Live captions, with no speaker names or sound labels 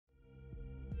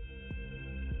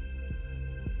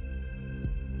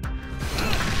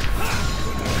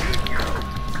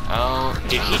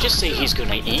Did he just say he's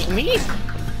gonna eat me?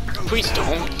 Please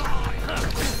don't.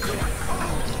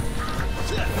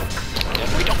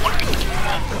 Definitely don't want to be.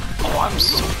 Oh, I'm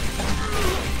so.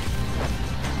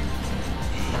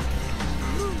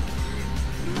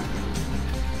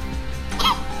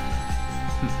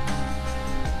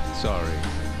 Sorry,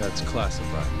 that's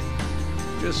classified.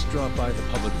 Just drop by the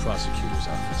public prosecutor's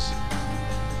office.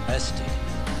 Esty,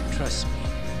 trust me.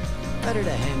 Better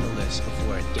to handle this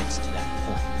before it gets to that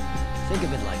point. Think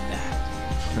of it like that.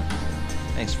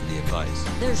 Thanks for the advice.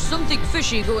 There's something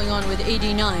fishy going on with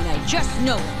 89, I just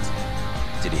know it.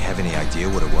 Did he have any idea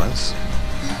what it was?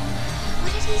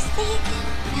 What did he say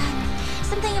again?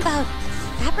 Something about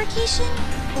fabrication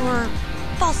or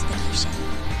falsification?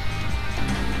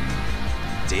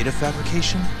 Data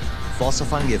fabrication?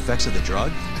 Falsifying the effects of the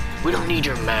drug? We don't need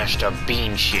your mashed up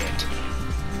bean shit.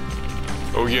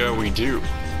 Oh yeah, we do.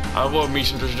 I love me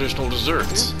some traditional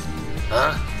desserts.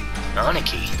 Huh?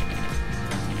 Aniki.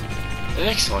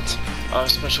 Excellent. Our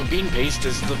special bean paste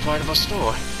is the pride of our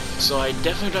store, so I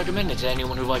definitely recommend it to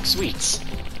anyone who likes sweets.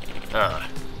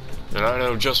 Then I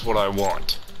know just what I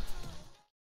want.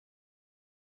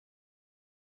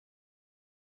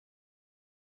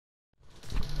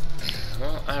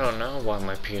 Well, I don't know why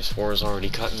my PS4 is already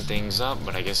cutting things up,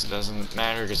 but I guess it doesn't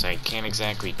matter because I can't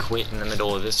exactly quit in the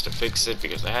middle of this to fix it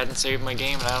because I hadn't saved my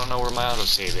game and I don't know where my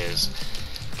autosave is.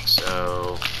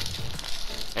 So,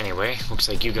 anyway, looks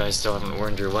like you guys still haven't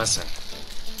learned your lesson.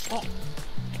 Oh.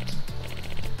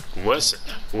 Lesson?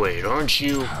 Wait, aren't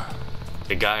you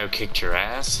the guy who kicked your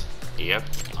ass? Yep.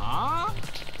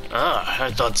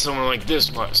 I thought something like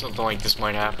this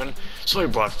might happen, so I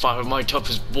brought 5 of my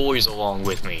toughest boys along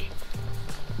with me.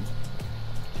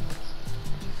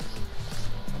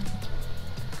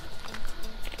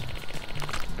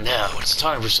 Now it's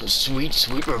time for some sweet,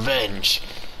 sweet revenge.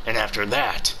 And after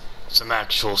that, some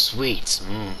actual sweets.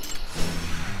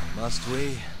 Must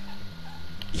we?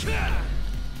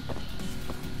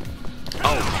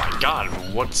 Oh my god,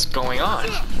 what's going on?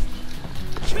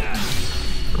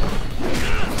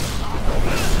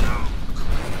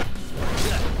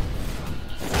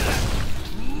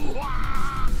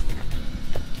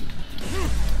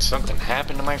 Something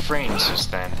happened to my frames just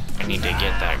then. I need to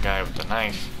get that guy with the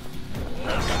knife.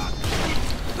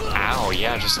 Ow,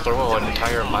 yeah, just throw an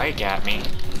entire mic at me.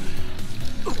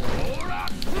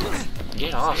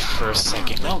 Get off for a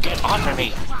second. No, get off of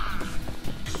me!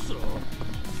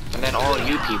 And then all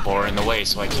you people are in the way,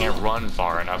 so I can't run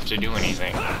far enough to do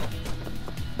anything.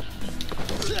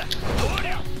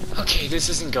 Okay, this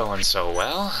isn't going so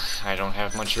well. I don't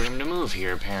have much room to move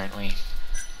here, apparently.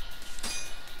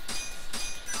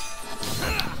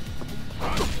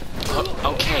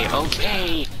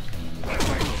 Okay.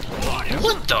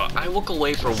 What the? I look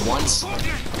away for once.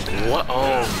 What?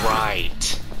 Oh,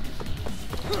 right.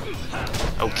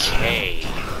 Okay.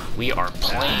 We are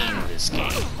playing this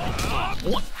game.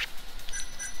 What?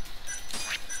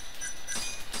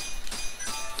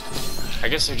 I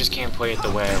guess I just can't play it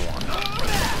the way I want.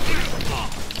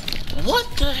 What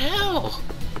the hell?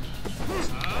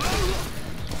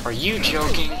 Are you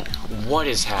joking? What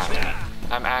is happening?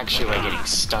 I'm actually like getting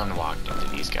stun walked into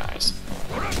these guys.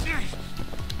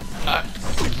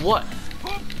 What?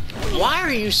 Why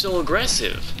are you so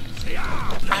aggressive?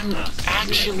 I'm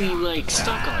actually like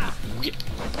stuck on you.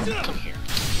 Come here.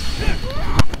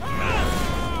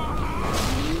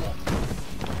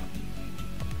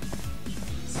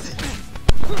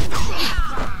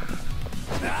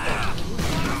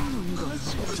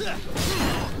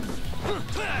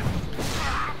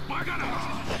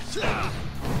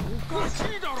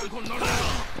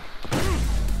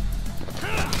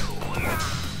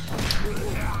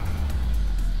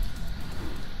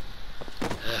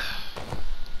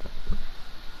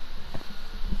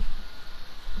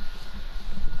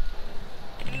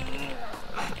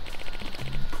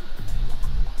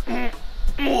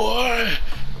 What?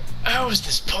 How is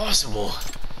this possible?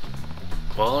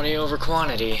 Quality over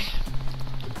quantity.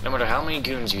 No matter how many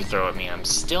goons you throw at me, you're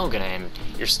still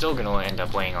gonna end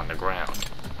up laying on the ground.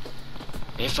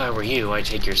 If I were you, I'd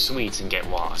take your sweets and get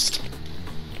lost.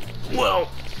 Well,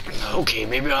 okay,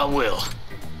 maybe I will.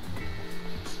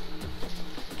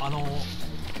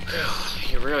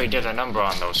 You really did a number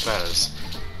on those fellas.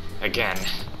 Again,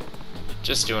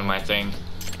 just doing my thing.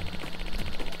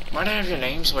 Might I have your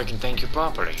name so I can thank you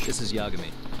properly? This is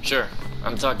Yagami. Sure,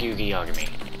 I'm Takayuki Yagami.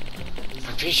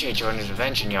 I appreciate your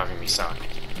intervention, Yagami-san.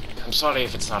 I'm sorry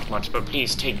if it's not much, but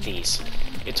please take these.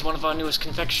 It's one of our newest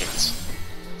confections.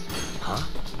 Huh?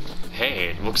 Hey,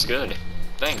 it looks good.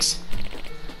 Thanks.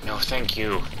 No, thank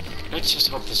you. Let's just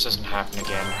hope this doesn't happen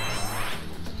again.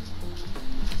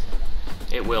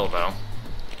 It will, though.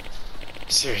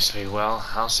 Seriously, well,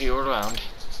 I'll see you around.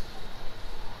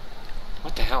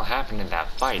 What the hell happened in that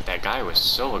fight? That guy was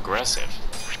so aggressive.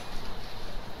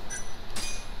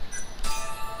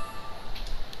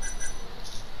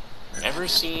 Never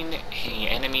seen any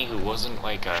enemy who wasn't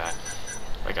like a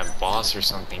boss or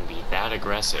something be that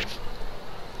aggressive.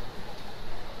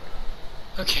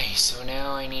 Okay, so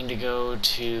now I need to go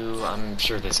to... I'm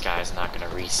sure this guy's not gonna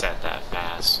reset that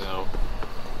fast, so...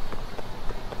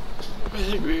 I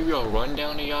think maybe I'll run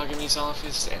down to Yagami's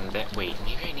office and then... Wait,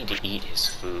 maybe I need to eat his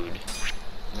food.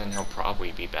 And then he'll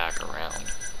probably be back around.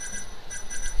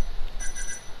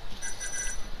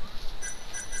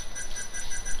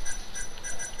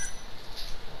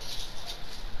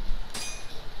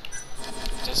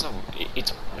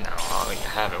 It's... No, I'll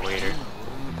have it later.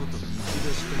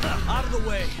 Out of the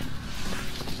way!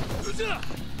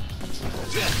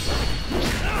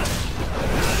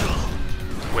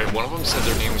 Wait, one of them said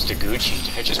their name was Taguchi.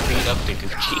 Did I just beat up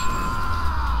Taguchi?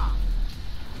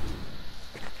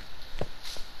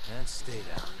 And stay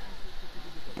down.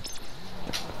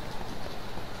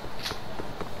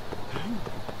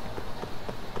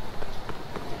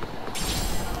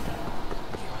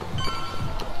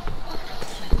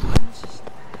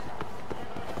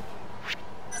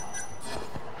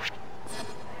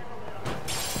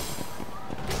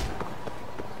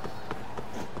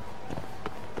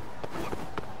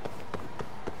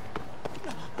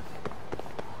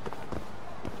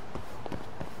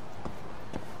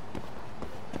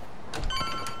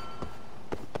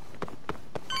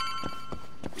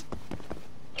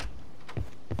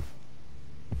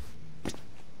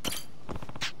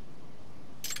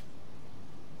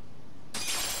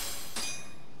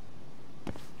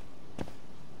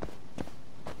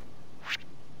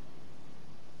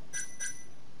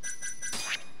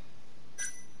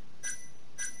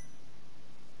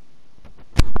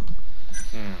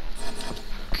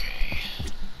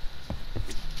 Okay.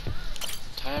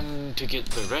 Time to get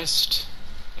the rest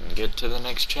and get to the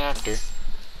next chapter.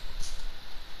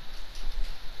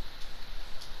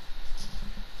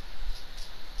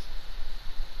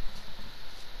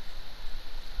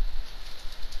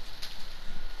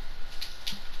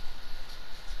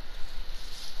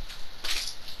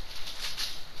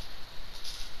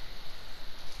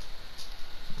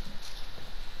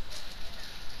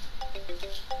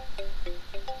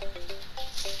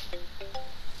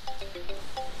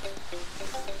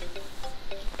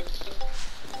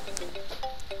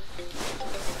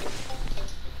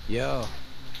 Yo.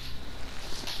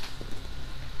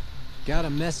 Got a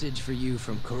message for you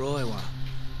from Kuroiwa.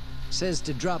 Says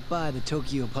to drop by the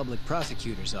Tokyo Public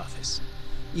Prosecutor's office.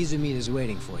 Izumina's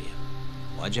waiting for you.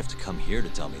 Why'd you have to come here to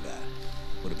tell me that?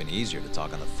 Would have been easier to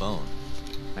talk on the phone.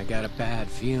 I got a bad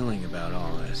feeling about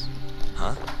all this.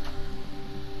 Huh?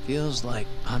 Feels like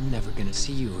I'm never gonna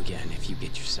see you again if you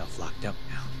get yourself locked up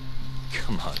now.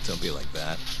 Come on, don't be like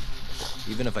that.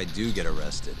 Even if I do get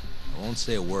arrested, I won't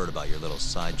say a word about your little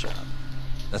side job.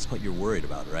 That's what you're worried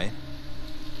about, right?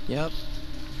 Yep.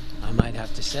 I might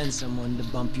have to send someone to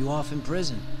bump you off in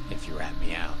prison if you rat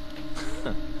me out.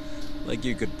 Like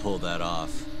you could pull that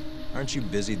off. Aren't you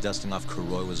busy dusting off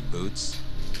Kuroiwa's boots?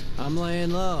 I'm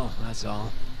laying low, that's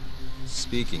all.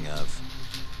 Speaking of,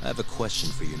 I have a question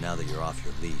for you now that you're off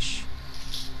your leash.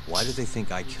 Why do they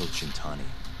think I killed Shintani?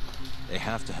 They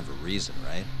have to have a reason,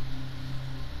 right?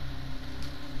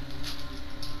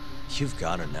 You've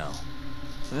gotta know.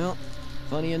 Well,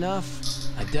 funny enough,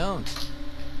 I don't.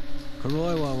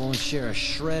 Kuroiwa won't share a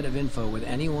shred of info with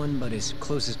anyone but his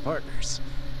closest partners.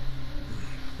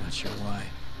 Not sure why.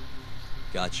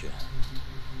 Gotcha.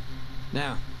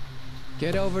 Now,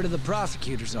 get over to the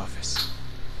prosecutor's office.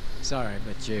 Sorry,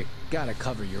 but you gotta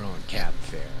cover your own cab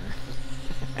fare.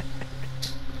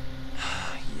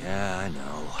 Yeah, I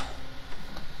know.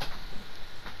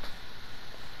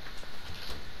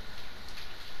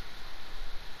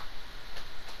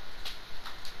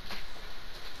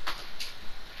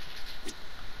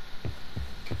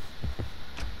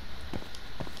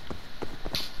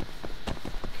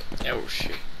 Oh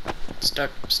shit.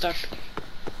 Stuck.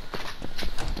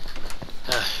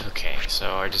 Okay,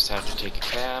 so I just have to take a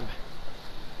cab.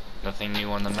 Nothing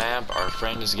new on the map. Our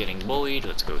friend is getting bullied.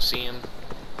 Let's go see him.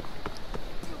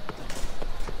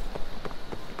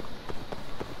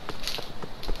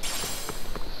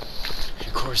 And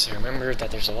of course, I remember that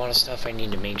there's a lot of stuff I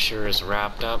need to make sure is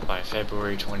wrapped up by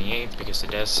February 28th because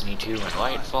of Destiny 2 and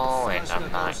Lightfall, and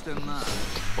I'm not...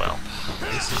 Well,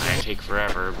 it's gonna take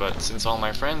forever, but since all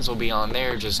my friends will be on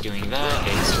there just doing that,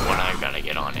 it's what I've gotta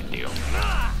get on and do.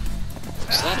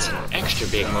 So that's an extra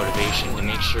big motivation to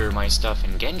make sure my stuff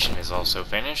in Genshin is also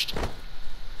finished.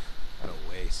 What a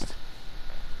waste.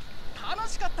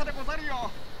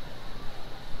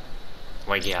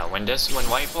 Like, yeah, when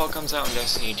Whitefall comes out in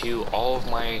Destiny 2, all of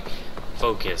my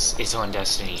focus is on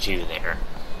Destiny 2 there.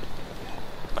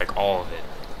 Like, all of it.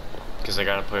 Because I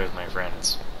gotta play with my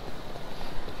friends.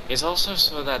 It's also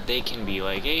so that they can be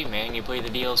like, hey man, you play the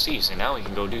DLC, so now we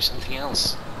can go do something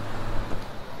else.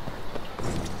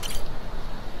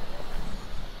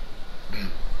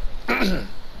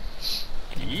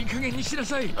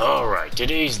 Alright,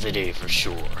 today's the day for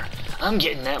sure. I'm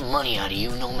getting that money out of you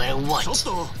no matter what.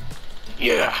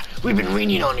 Yeah, we've been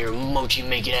leaning on your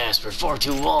mochi-making ass for far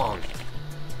too long.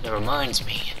 That reminds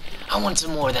me, I want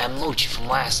some more of that mochi from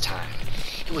last time.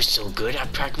 It was so good I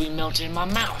practically melted in my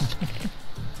mouth.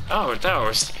 Oh,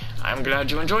 those. I'm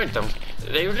glad you enjoyed them.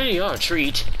 They really are a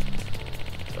treat.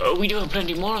 We do have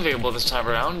plenty more available this time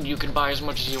around. You can buy as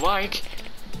much as you like.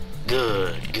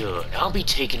 Good, good. I'll be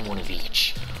taking one of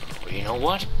each. Or you know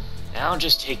what? I'll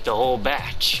just take the whole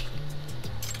batch.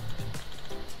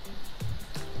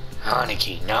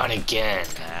 Haneke, not again.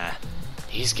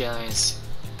 These guys...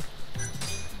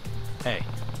 Hey.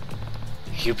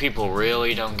 You people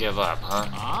really don't give up,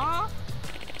 huh?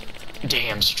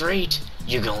 Damn straight.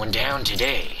 You're going down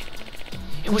today.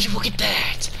 And would you look at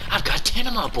that? I've got 10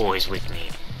 of my boys with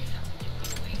me.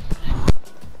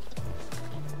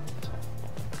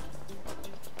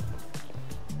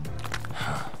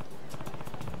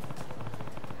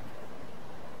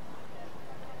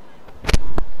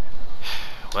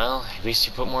 Well, at least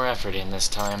you put more effort in this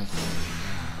time.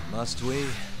 Must we?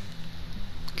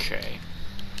 Okay.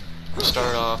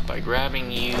 Start off by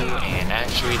grabbing you, and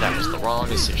actually that was the wrong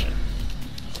decision.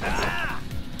 That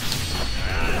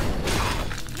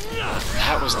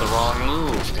was the wrong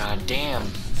move, god damn.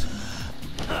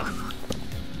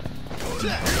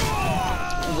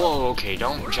 Whoa, okay,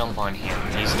 don't jump on him.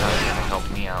 He's not gonna help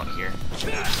me out here.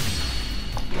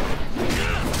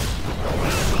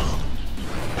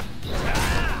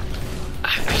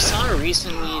 I saw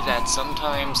recently that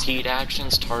sometimes heat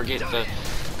actions target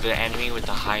the enemy with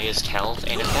the highest health,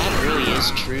 and if that really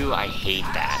is true, I hate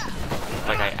that.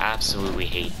 Like, I absolutely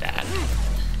hate that.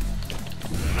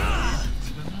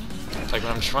 Like,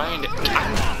 when I'm trying to...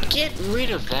 get rid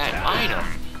of that item!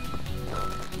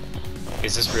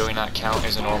 Is this really not count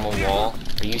as a normal wall?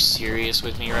 Are you serious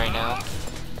with me right now?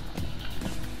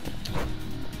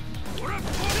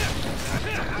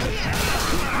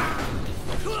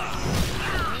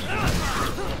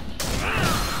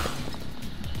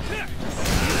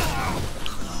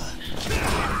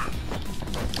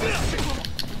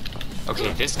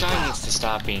 Okay, this guy needs to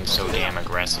stop being so damn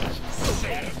aggressive.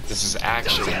 This is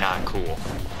actually not cool.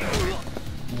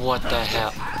 What the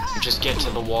hell? Just get to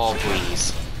the wall,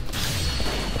 please.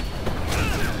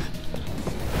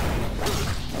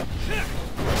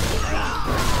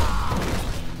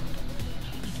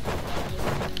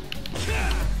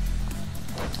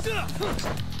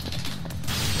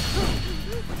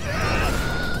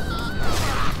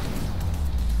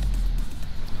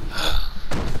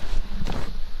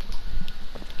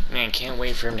 Man, can't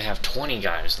wait for him to have 20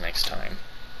 guys next time.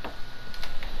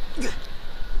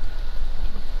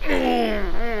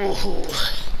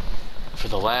 For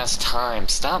the last time,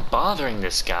 stop bothering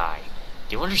this guy.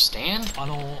 Do you understand?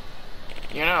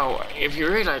 You know, if you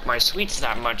really like my sweets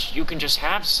that much, you can just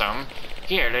have some.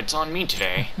 Here, it's on me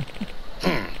today.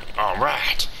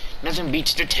 Alright. Nothing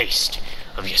beats the taste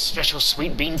of your special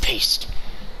sweet bean paste.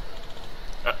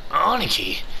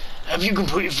 Aniki, have you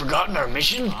completely forgotten our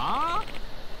mission?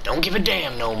 Don't give a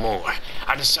damn no more.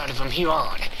 I decided from here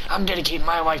on, I'm dedicating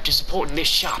my life to supporting this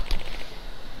shop.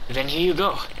 Then here you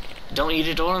go. Don't eat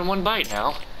it all in one bite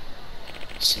now.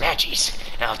 Snatchies.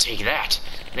 I'll take that.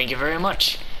 Thank you very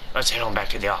much. Let's head on back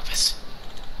to the office.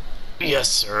 Yes,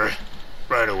 sir.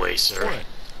 Right away, sir.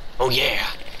 Oh,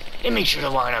 yeah. And make sure to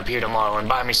line up here tomorrow and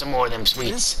buy me some more of them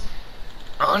sweets.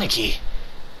 Aniki,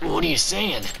 what are you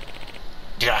saying?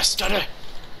 Did I stutter?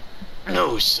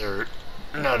 No, sir.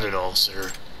 Not at all,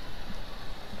 sir.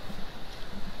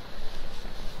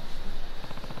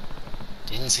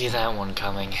 Didn't see that one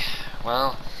coming.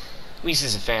 Well, at least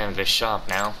he's a fan of this shop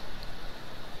now.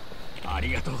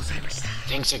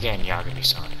 Thanks again,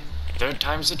 Yagami-san. Third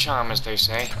time's the charm, as they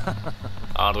say.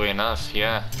 Oddly enough,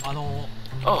 yeah.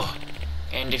 Oh,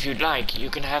 and if you'd like, you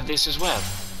can have this as well.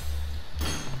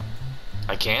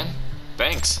 I can?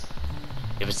 Thanks.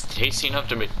 If it's tasty enough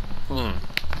to make...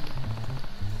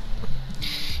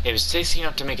 If it's tasty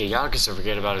enough to make a Yakuza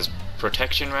forget about his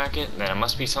protection racket, then it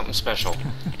must be something special.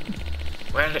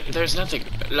 Well, there's nothing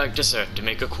like dessert to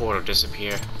make a quarter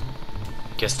disappear.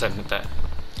 Guess that...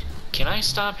 Can I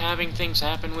stop having things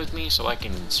happen with me so I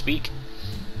can speak?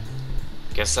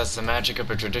 Guess that's the magic of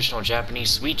a traditional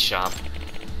Japanese sweet shop.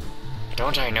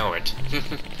 Don't I know it?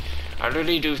 I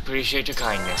really do appreciate your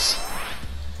kindness.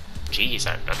 Jeez,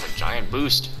 that's a giant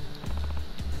boost.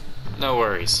 No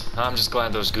worries. I'm just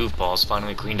glad those goofballs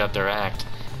finally cleaned up their act.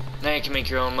 Now you can make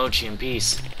your own mochi in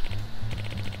peace.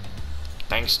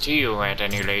 Thanks to you, at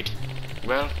any rate.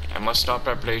 Well, I must start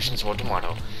preparations for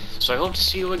tomorrow, so I hope to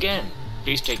see you again.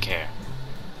 Please take care.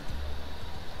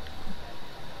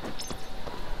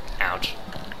 Ouch.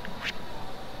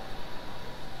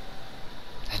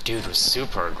 That dude was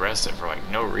super aggressive for like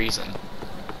no reason.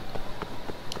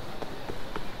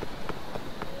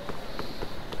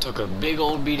 Took a big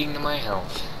old beating to my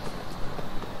health.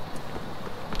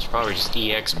 It's probably just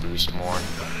EX boost more.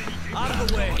 Out of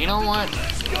the way. You know what?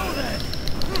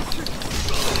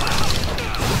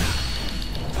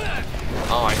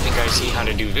 Oh, I think I see how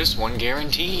to do this one,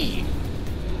 guaranteed.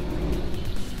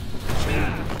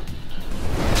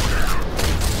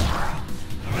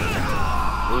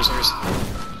 Losers.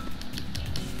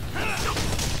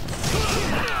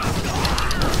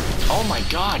 Oh my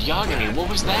god, Yagami, what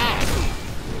was that?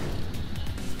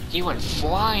 He went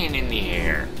flying in the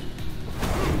air.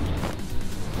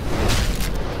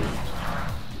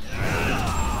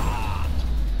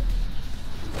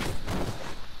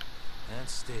 And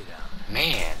stay down.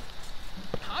 Man.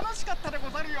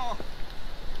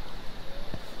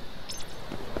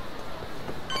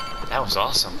 That was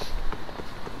awesome.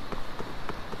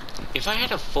 If I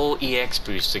had a full EX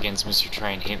boost against Mr.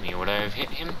 Try and Hit Me, would I have hit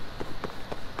him?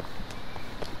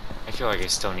 I feel like I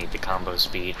still need the combo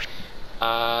speed.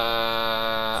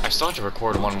 I still have to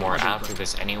record one more after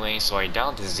this anyway, so I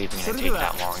doubt this is even gonna take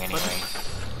that long anyway.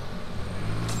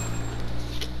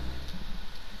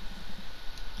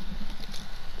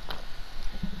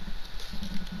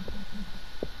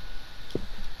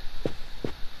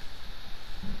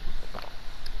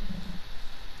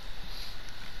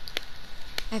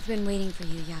 I've been waiting for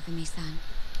you, Yagami-san.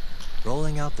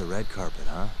 Rolling out the red carpet,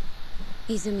 huh?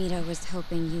 Izumida was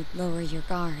hoping you'd lower your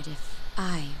guard if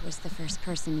I was the first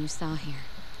person you saw here.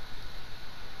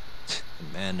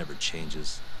 The man never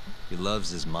changes. He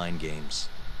loves his mind games.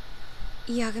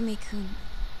 Yagami-kun,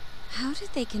 how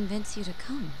did they convince you to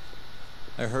come?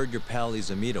 I heard your pal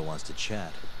Izumida wants to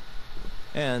chat.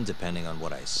 And depending on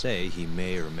what I say, he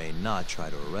may or may not try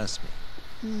to arrest me.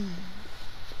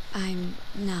 I'm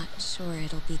not sure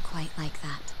it'll be quite like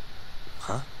that.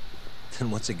 Huh? Then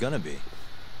what's it gonna be?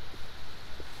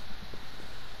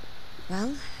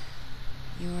 Well,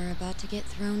 you're about to get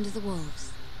thrown to the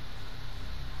wolves.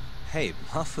 Hey,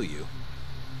 Mafuyu.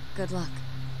 Good luck.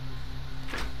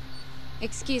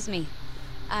 Excuse me.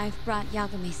 I've brought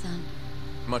Yagami-san.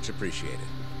 Much appreciated.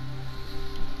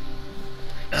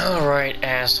 Alright,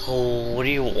 asshole, what do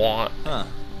you want? Huh.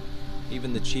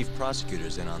 Even the chief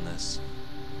prosecutor's in on this.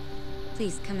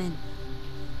 Please come in.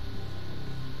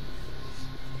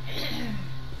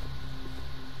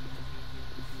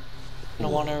 I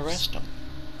don't want to arrest him.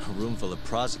 A room full of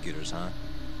prosecutors, huh?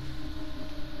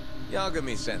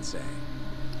 Yagami-sensei,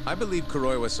 I believe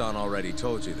Kuroiwa-san already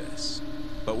told you this,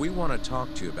 but we want to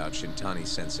talk to you about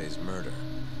Shintani-sensei's murder.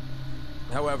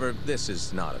 However, this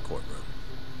is not a courtroom.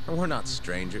 And we're not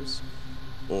strangers.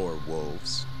 Or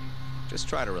wolves. Just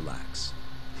try to relax.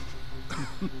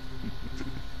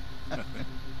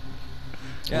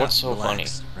 Yeah, What's so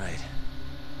relax. Right.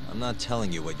 I'm not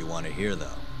telling you what you want to hear,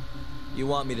 though. You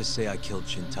want me to say I killed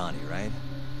Shintani, right?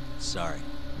 Sorry,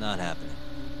 not happening.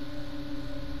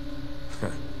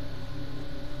 The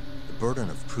burden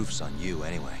of proof's on you,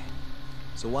 anyway.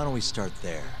 So why don't we start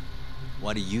there?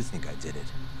 Why do you think I did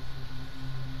it?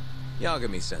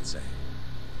 Yagami-sensei,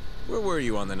 where were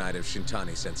you on the night of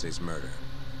Shintani-sensei's murder?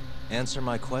 Answer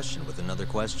my question with another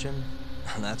question?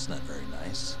 That's not very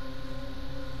nice.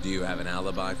 Do you have an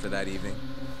alibi for that evening?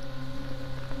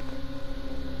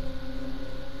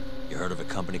 You heard of a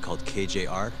company called KJ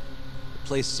Art? The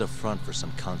place is a front for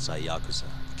some Kansai Yakuza,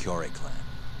 the Kyorei clan.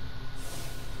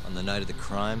 On the night of the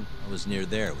crime, I was near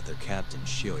there with their captain,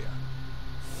 Shioya.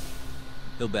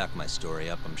 He'll back my story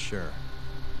up, I'm sure.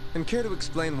 And care to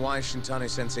explain why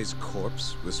Shintani-sensei's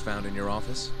corpse was found in your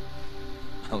office?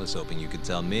 I was hoping you could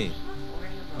tell me.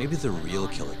 Maybe the real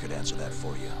killer could answer that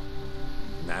for you.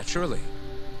 Naturally.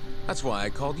 That's why I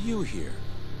called you here.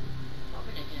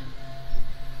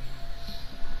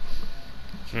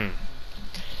 Damn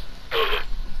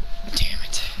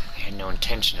it. They had no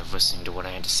intention of listening to what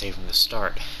I had to say from the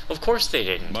start. Of course they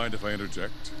didn't. Mind if I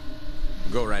interject?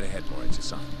 Go right ahead,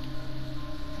 Morichi-san.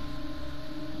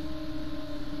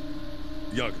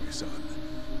 Yagami-san,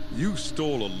 you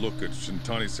stole a look at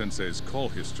Shintani-sensei's call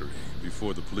history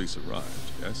before the police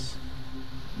arrived, yes?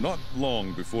 Not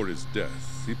long before his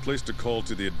death, he placed a call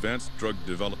to the Advanced Drug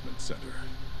Development Center.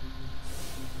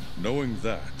 Knowing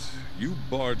that, you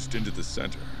barged into the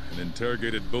center and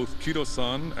interrogated both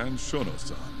Kido-san and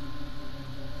Shono-san.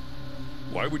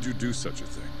 Why would you do such a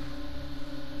thing?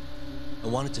 I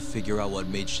wanted to figure out what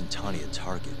made Shintani a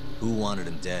target. Who wanted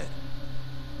him dead?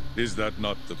 Is that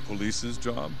not the police's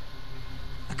job?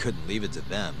 I couldn't leave it to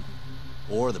them.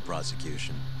 Or the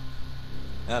prosecution.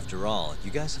 After all, you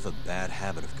guys have a bad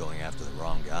habit of going after the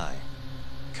wrong guy.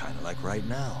 Kinda like right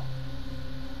now.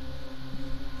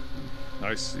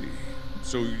 I see.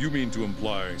 So you mean to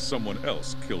imply someone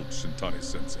else killed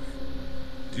Shintani-sensei?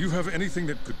 Do you have anything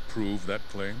that could prove that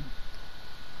claim?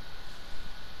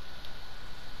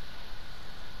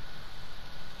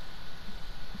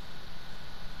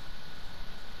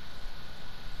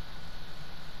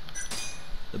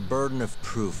 The burden of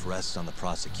proof rests on the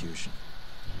prosecution.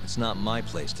 It's not my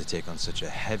place to take on such a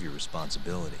heavy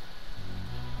responsibility.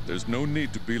 There's no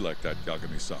need to be like that,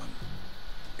 Yagami-san.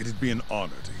 It'd be an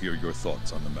honor to hear your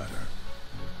thoughts on the matter.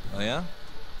 Oh yeah?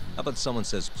 How about someone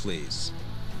says please?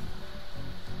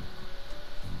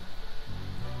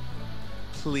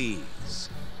 Please.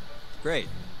 Great.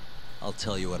 I'll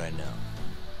tell you what I know.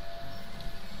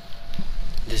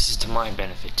 This is to my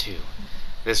benefit, too.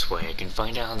 This way, I can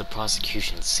find out how the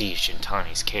prosecution sees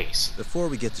Shintani's case. Before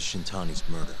we get to Shintani's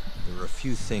murder, there are a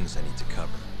few things I need to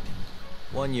cover.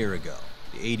 1 year ago,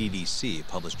 the ADDC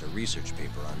published a research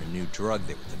paper on a new drug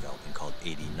they were developing called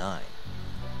 89.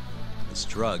 This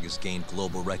drug has gained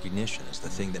global recognition as the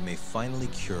thing that may finally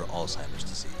cure Alzheimer's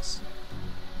disease.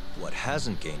 What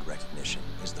hasn't gained recognition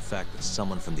is the fact that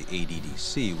someone from the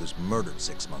ADDC was murdered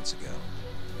 6 months ago.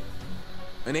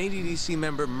 An ADDC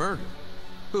member murdered?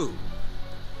 Who?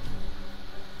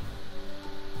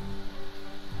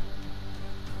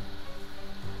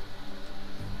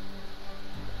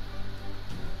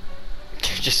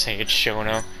 Just say it's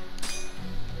Shono.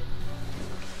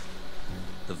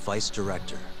 The vice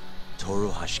director,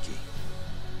 Toru Hashiki.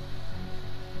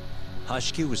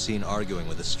 Hashiki was seen arguing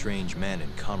with a strange man in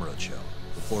Kamurocho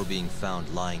before being found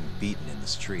lying beaten in the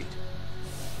street.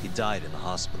 He died in the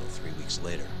hospital 3 weeks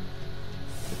later.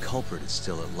 The culprit is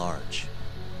still at large.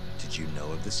 Did you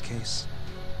know of this case?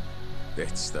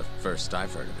 It's the first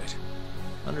I've heard of it.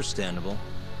 Understandable.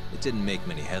 It didn't make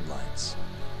many headlines.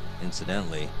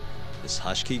 Incidentally, this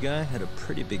Hashiki guy had a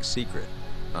pretty big secret.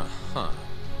 Uh-huh.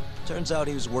 Turns out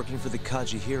he was working for the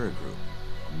Kajihira Group,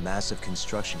 a massive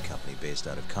construction company based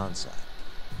out of Kansai.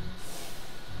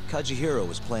 Kajihira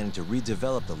was planning to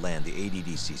redevelop the land the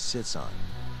ADDC sits on.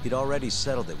 He'd already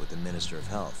settled it with the Minister of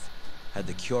Health, had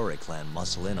the Kyorei clan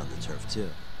muscle in on the turf too.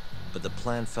 But the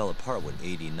plan fell apart when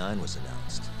 89 was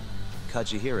announced.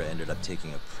 Kajihira ended up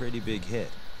taking a pretty big hit,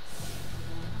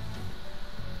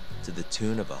 to the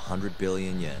tune of 100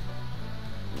 billion yen.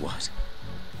 What?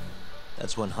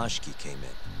 That's when Hashiki came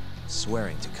in,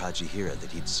 swearing to Kajihira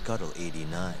that he'd scuttle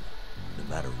 89, no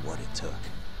matter what it took.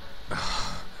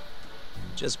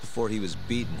 Just before he was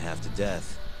beaten half to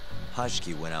death,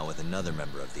 Hashiki went out with another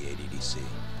member of the ADDC.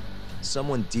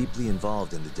 Someone deeply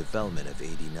involved in the development of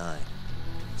 89.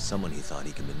 Someone he thought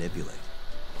he could manipulate.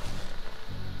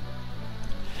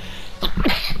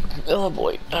 Oh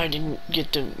boy, I didn't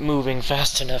get to moving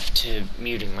fast enough to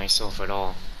muting myself at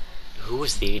all. Who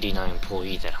was the 89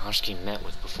 employee that Hashiki met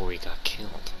with before he got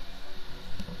killed?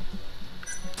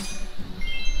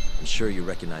 I'm sure you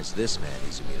recognize this man,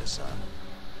 Izumida-san.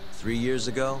 3 years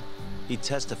ago, he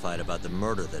testified about the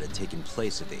murder that had taken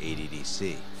place at the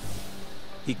ADDC.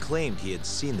 He claimed he had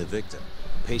seen the victim,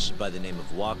 a patient by the name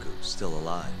of Waku, still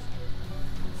alive.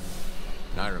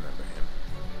 I remember him.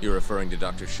 You're referring to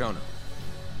Dr. Shono.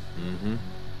 Mm-hmm.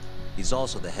 He's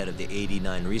also the head of the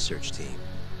 89 research team.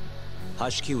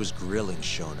 Hashiki was grilling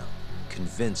Shono,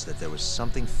 convinced that there was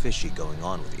something fishy going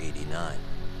on with 89.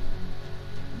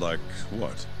 Like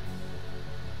what?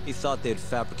 He thought they had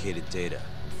fabricated data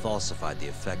and falsified the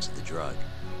effects of the drug.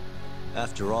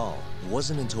 After all, it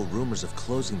wasn't until rumors of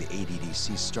closing the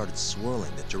ADDC started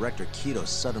swirling that Director Kido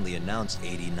suddenly announced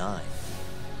 89.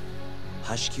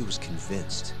 Hashiki was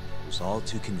convinced it was all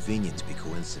too convenient to be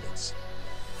coincidence.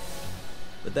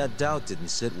 But that doubt didn't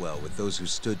sit well with those who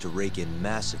stood to rake in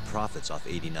massive profits off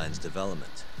 89's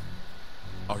development.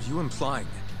 Are you implying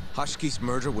Hashiki's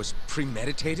murder was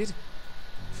premeditated?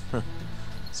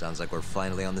 Sounds like we're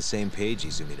finally on the same page,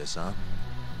 Izumida-san.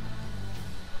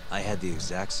 I had the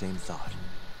exact same thought.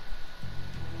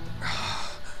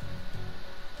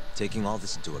 Taking all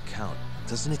this into account,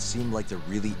 doesn't it seem like there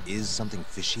really is something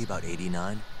fishy about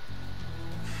 89?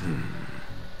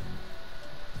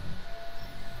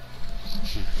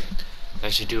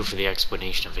 That should do it for the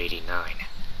explanation of 89.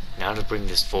 Now to bring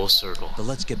this full circle. But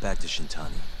let's get back to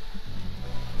Shintani.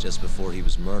 Just before he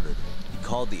was murdered, he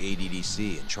called the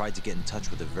ADDC and tried to get in touch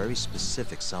with a very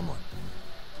specific someone.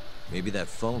 Maybe that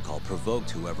phone call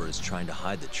provoked whoever is trying to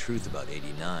hide the truth about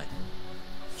 89.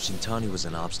 Shintani was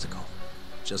an obstacle,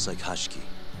 just like Hashiki.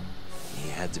 He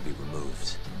had to be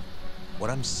removed. What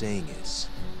I'm saying is,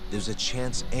 there's a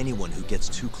chance anyone who gets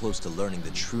too close to learning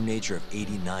the true nature of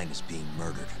 89 is being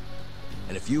murdered.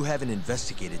 And if you haven't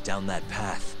investigated down that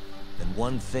path, then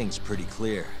one thing's pretty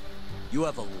clear. You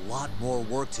have a lot more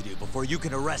work to do before you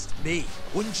can arrest me.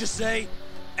 Wouldn't you say?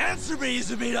 Answer me,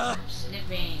 Izumida!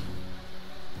 Sniffing.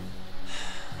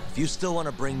 If you still want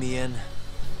to bring me in,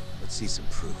 let's see some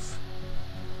proof.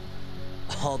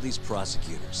 All these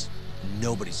prosecutors,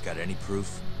 nobody's got any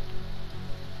proof.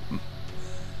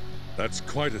 That's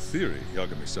quite a theory,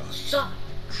 Yagami-san. Stop.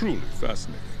 Truly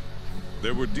fascinating.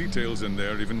 There were details in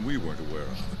there even we weren't aware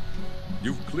of.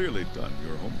 You've clearly done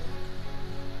your homework.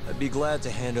 I'd be glad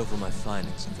to hand over my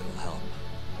findings if it'll help.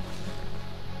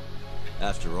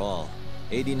 After all,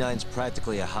 89's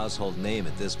practically a household name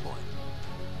at this point.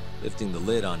 Lifting the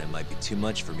lid on it might be too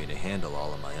much for me to handle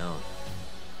all on my own.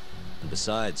 And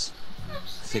besides, I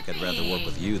think I'd rather work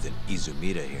with you than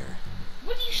Izumida here.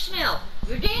 What do you smell?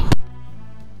 You're dead.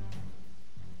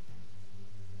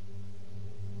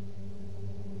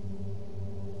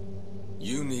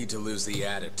 You need to lose the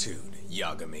attitude,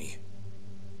 Yagami.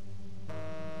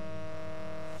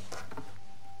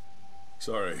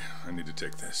 Sorry, I need to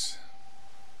take this.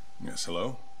 Yes,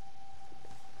 hello?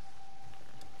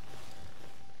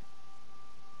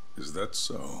 Is that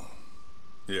so?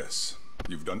 Yes,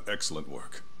 you've done excellent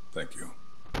work. Thank you.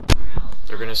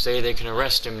 They're gonna say they can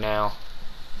arrest him now.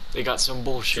 They got some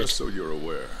bullshit. Just so you're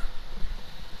aware,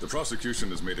 the prosecution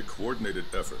has made a coordinated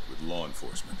effort with law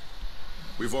enforcement.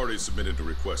 We've already submitted a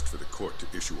request for the court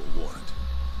to issue a warrant.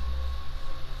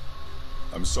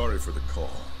 I'm sorry for the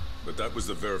call, but that was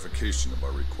the verification of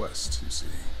our request, you see.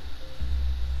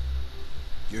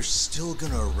 You're still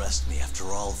gonna arrest me after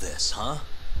all this, huh?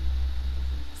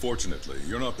 Fortunately,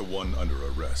 you're not the one under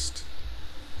arrest.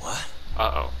 What?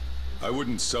 Uh-oh. I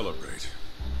wouldn't celebrate.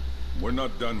 We're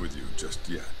not done with you just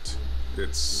yet.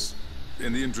 It's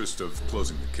in the interest of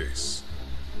closing the case.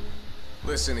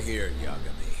 Listen here,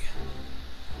 Yagami.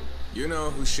 You know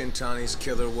who Shintani's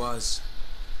killer was?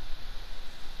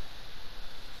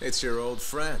 It's your old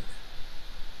friend,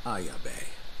 Ayabe.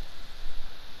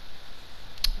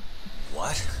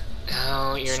 What?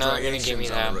 No, you're not gonna give me Striations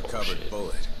that on a recovered bullshit.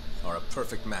 bullet are a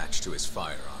perfect match to his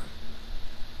firearm.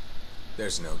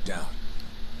 There's no doubt.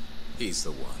 He's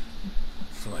the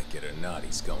one. Like it or not,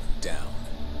 he's going down.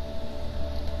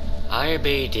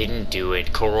 Ayabe didn't do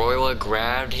it. Kuroiwa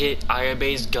grabbed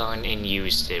Ayabe's gun and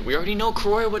used it. We already know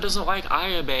Kuroiwa doesn't like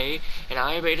Ayabe, and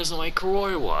Ayabe doesn't like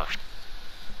Kuroiwa.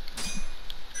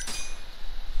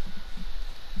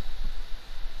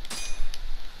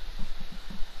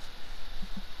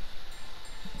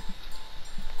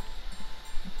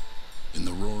 In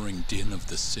the roaring din of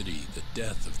the city, the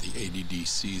death of the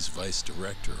ADDC's vice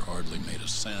director hardly made a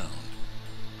sound.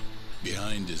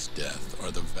 Behind his death are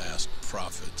the vast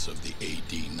profits of the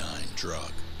AD9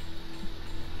 drug.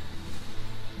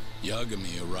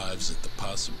 Yagami arrives at the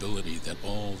possibility that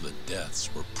all the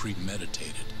deaths were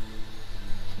premeditated.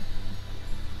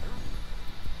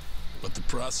 But the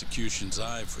prosecution's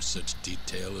eye for such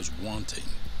detail is wanting,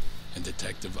 and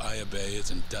Detective Ayabe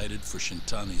is indicted for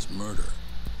Shintani's murder.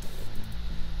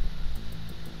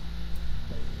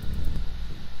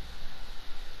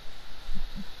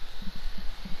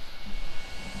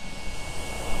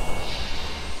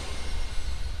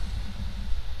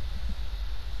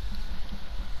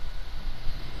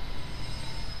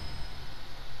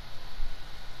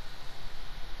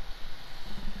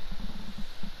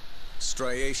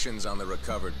 Striations on the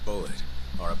recovered bullet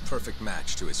are a perfect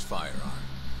match to his firearm.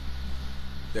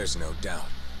 There's no doubt.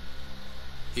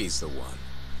 He's the one.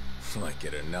 Like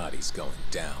it or not, he's going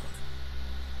down.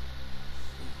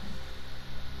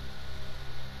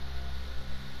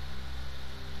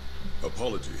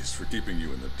 Apologies for keeping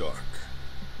you in the dark.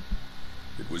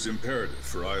 It was imperative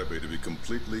for Ayabe to be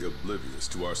completely oblivious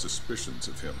to our suspicions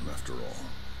of him, after all.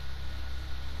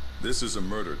 This is a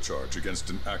murder charge against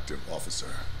an active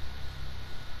officer.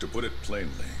 To put it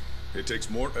plainly, it takes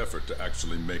more effort to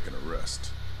actually make an arrest.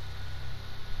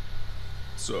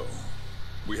 So,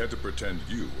 we had to pretend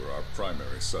you were our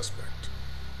primary suspect.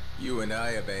 You and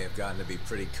Ayabe have gotten to be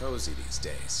pretty cozy these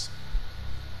days.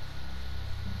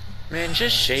 Man,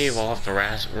 just shave off the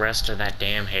rest of that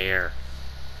damn hair.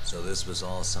 So this was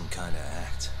all some kind of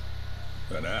act.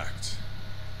 An act?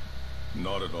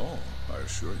 Not at all, I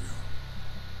assure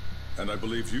you. And I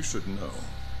believe you should know.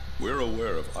 We're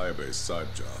aware of Ayabe's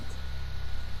side job.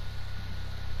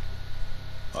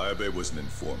 Ayabe was an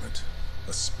informant,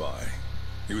 a spy.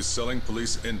 He was selling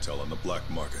police intel on the black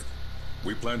market.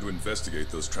 We plan to investigate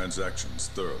those transactions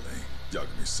thoroughly,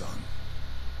 Yagami-san.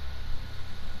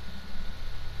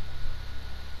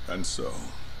 And so,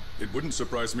 it wouldn't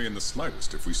surprise me in the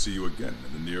slightest if we see you again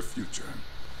in the near future.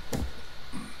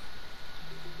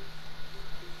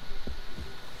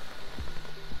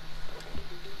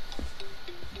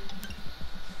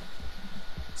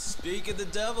 Speak of the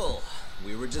devil.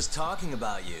 We were just talking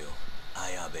about you,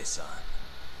 Ayabe-san.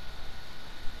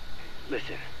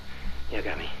 Listen,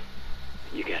 Yagami,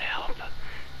 you gotta help.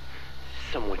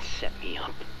 Someone set me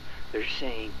up. They're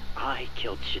saying I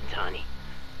killed Shintani.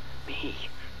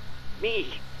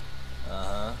 Me.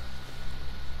 Uh-huh.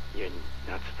 You're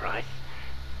not surprised?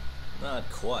 Not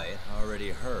quite.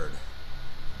 Already heard.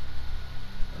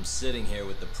 I'm sitting here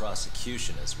with the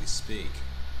prosecution as we speak.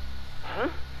 Huh?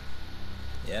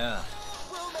 Yeah.